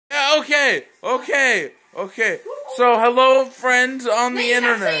Okay. So, hello, friends on the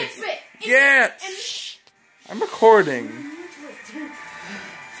internet. Yeah. Shh. I'm recording.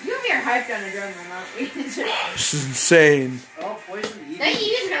 You have your hyped on adrenaline, aren't we? This is insane. Oh, poison Evie. That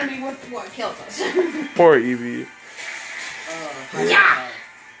Eevee's gonna be what kills us. Poor Evie. Yeah.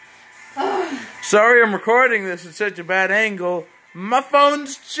 Sorry I'm recording this at such a bad angle. My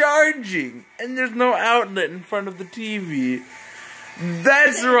phone's charging, and there's no outlet in front of the TV.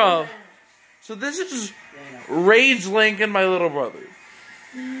 That's rough. So this is Rage Link and my little brother.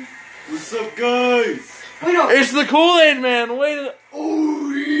 What's up, guys? Wait, no. It's the Kool-Aid Man. Wait.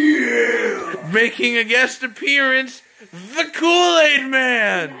 Oh, yeah. Making a guest appearance, the Kool-Aid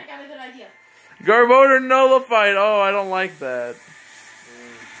Man. I got a good idea. Garboder nullified. Oh, I don't like that.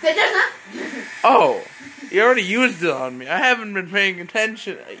 That does not. Oh, he already used it on me. I haven't been paying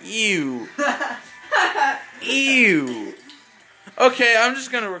attention. Ew. Ew. Okay, I'm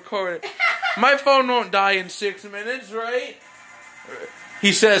just gonna record it. My phone won't die in 6 minutes, right?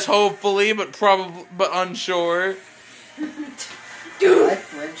 He says hopefully, but unsure. Dude. I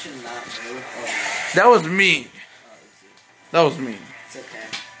flinch and not move. Oh, That was me. That was me. it's okay.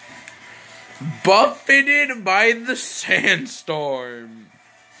 Buffeted by the sandstorm.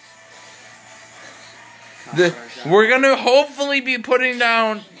 We're gonna hopefully be putting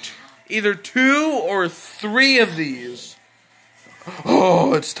down either 2 or 3 of these.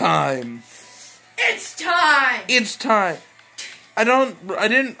 Oh, it's time. It's time. It's time. I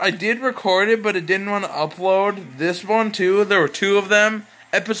did record it, but it didn't want to upload this one too. There were 2 of them.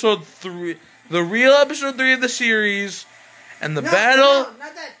 Episode 3, the real episode 3 of the series, and the battle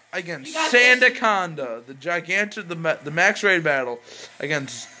against Sandaconda, the max raid battle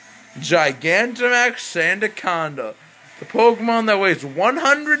against Gigantamax Sandaconda, the Pokemon that weighs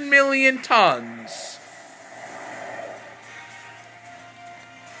 100 million tons.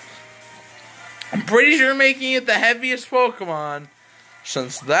 I'm pretty sure making it the heaviest Pokemon,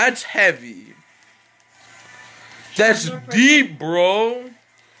 since that's heavy. That's deep, bro.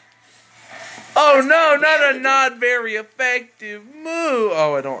 Oh no, not a not very effective move.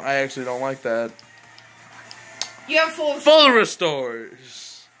 Oh, I actually don't like that. You have full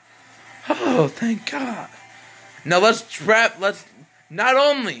restores. Oh, thank God. Now let's not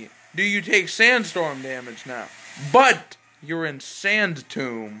only do you take sandstorm damage now, but you're in Sand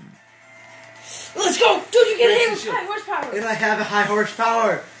Tomb. Let's go! Dude, you get hit with high horsepower! And I have a high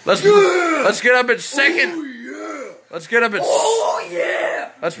horsepower. Let's get up at second. Oh, yeah. Let's get up at Oh,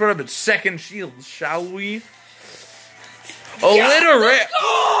 yeah! Let's put up at second shield, shall we? Alliterate.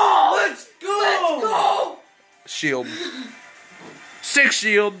 Let's go! Shield. 6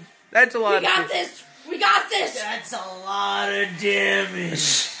 shield. That's a lot. We got this! That's a lot of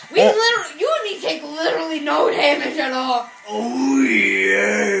damage. You and me take literally no damage at all. Oh,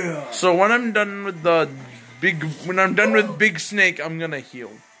 yeah. So when I'm done with Big Snake, I'm gonna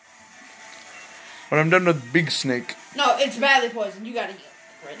heal. When I'm done with Big Snake. No, it's badly poisoned. You gotta heal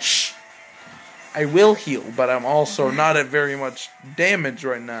right now. Shh. I will heal, but I'm also not at very much damage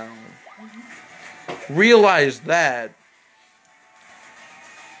right now. Realize that.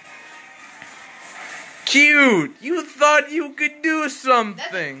 Cute! You thought you could do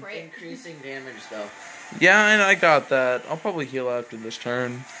something. That's Increasing damage, though. Yeah, and I got that. I'll probably heal after this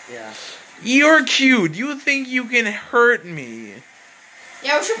turn. Yeah. You're cute. You think you can hurt me.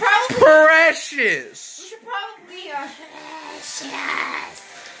 Yeah, we should probably... Precious! We should probably, Precious.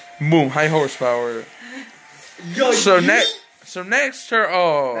 Boom, high horsepower. Yo, So next turn,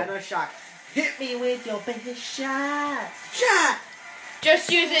 oh. Rhino Shock. Hit me with your biggest shot. Shot!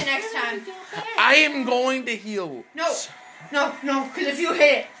 Just use it next time. I am going to heal. No, because if you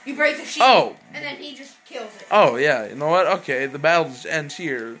hit it, you break the shield. Oh. And then he just kills it. Oh, yeah, you know what? Okay, the battle just ends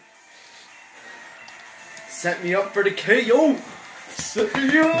here. Set me up for the KO. So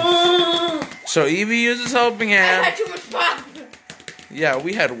Eevee uses Helping I Hand. had too much pop. Yeah,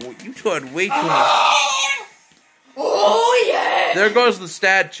 you two had way too much. Oh, yeah. There goes the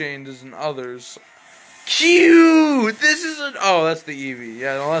stat changes and others. Cute! This is an... Oh, that's the Eevee.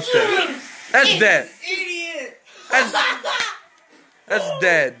 Yeah, no, that's dead. That's dead. Idiot! That's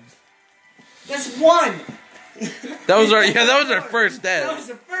dead. That's one. That was our first dead. That was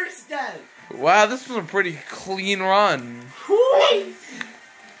the first death. Wow, this was a pretty clean run.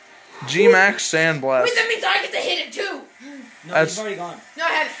 G-Max Sandblast. Wait, that means I get to hit it too. No, you've already gone. No, I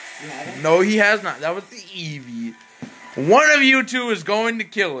haven't. You haven't? No, he has not. That was the Eevee. One of you two is going to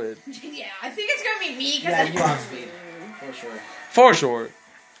kill it. Yeah, I think it's gonna be me. Yeah, you outspeed. For sure. For sure.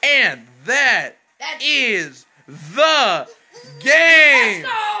 And that is the game.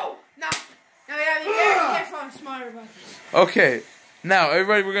 Let's go! No, we gotta be very careful and smarter about this. Okay, Now,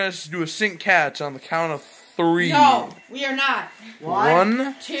 everybody, we're gonna do a sync catch on the count of 3. No, we are not.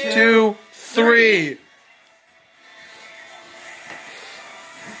 1, two, 2, 3.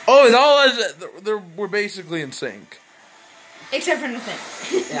 Oh, it all is. We're basically in sync. Except for Nathan.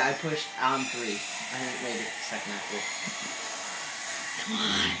 Yeah, I pushed on 3. I didn't wait a second after.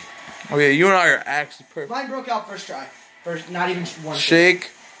 Okay, you and I are actually perfect. Mine broke out first try. First, not even one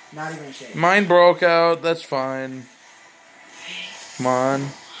Shake. Not even a shake. Mine broke out. That's fine. Come on.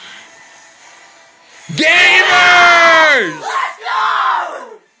 Gamers! Let's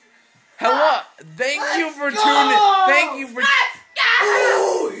go! Hello. Thank you for tuning. Thank you for.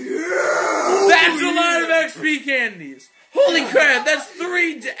 Oh, yeah! That's a lot of XP candies. Holy crap! That's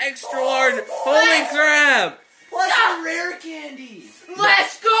 3 extra large. Holy crap! Plus some rare candies.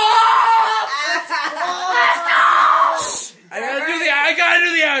 Let's go! Let's go! I gotta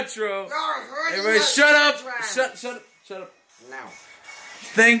do the outro. Everybody, shut up! Shut up! Now.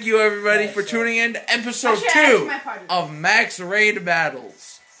 Thank you, everybody, for tuning in to episode 2 my party. of Max Raid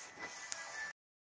Battles.